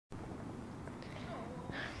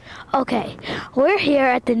Okay, we're here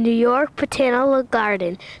at the NY Botanical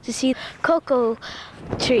Garden to see cocoa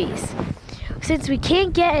trees. Since we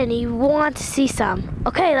can't get any, we want to see some.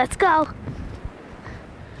 Okay, let's go.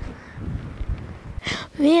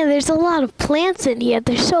 Man, there's a lot of plants in here.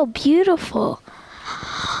 They're so beautiful.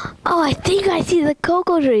 Oh, I think I see the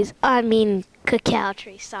cocoa trees. I mean, cacao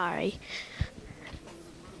trees, sorry.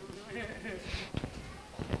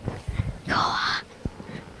 Oh,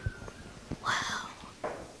 wow.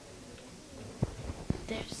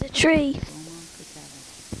 There's the tree.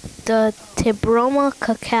 The Tibroma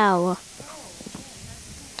cacao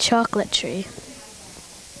chocolate tree.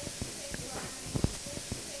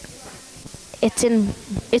 It's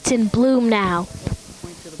in bloom now.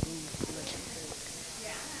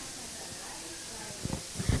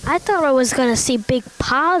 I thought I was gonna see big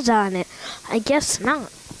pods on it. I guess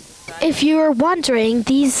not. If you were wondering,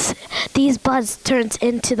 these buds turns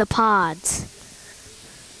into the pods.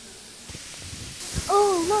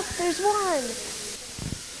 Oh, look, there's one.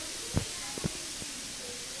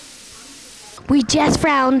 We just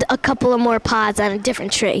found a couple of more pods on a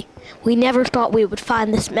different tree. We never thought we would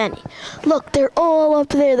find this many. Look, they're all up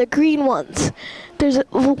there, the green ones. There's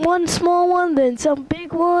one small one, then some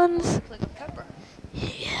big ones. It's like a pepper.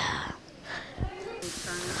 Yeah.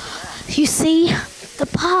 You see, the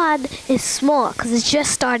pod is small because it's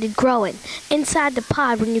just started growing. Inside the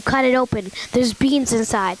pod, when you cut it open, there's beans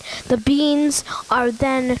inside. The beans are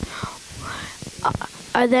then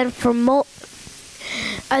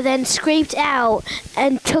scraped out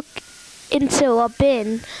and took into a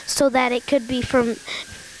bin so that it could be fermented.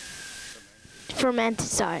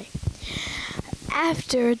 Sorry.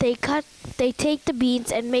 After they take the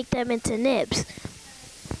beans and make them into nibs.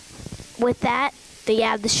 With that, they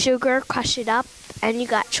add the sugar, crush it up, and you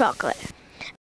got chocolate.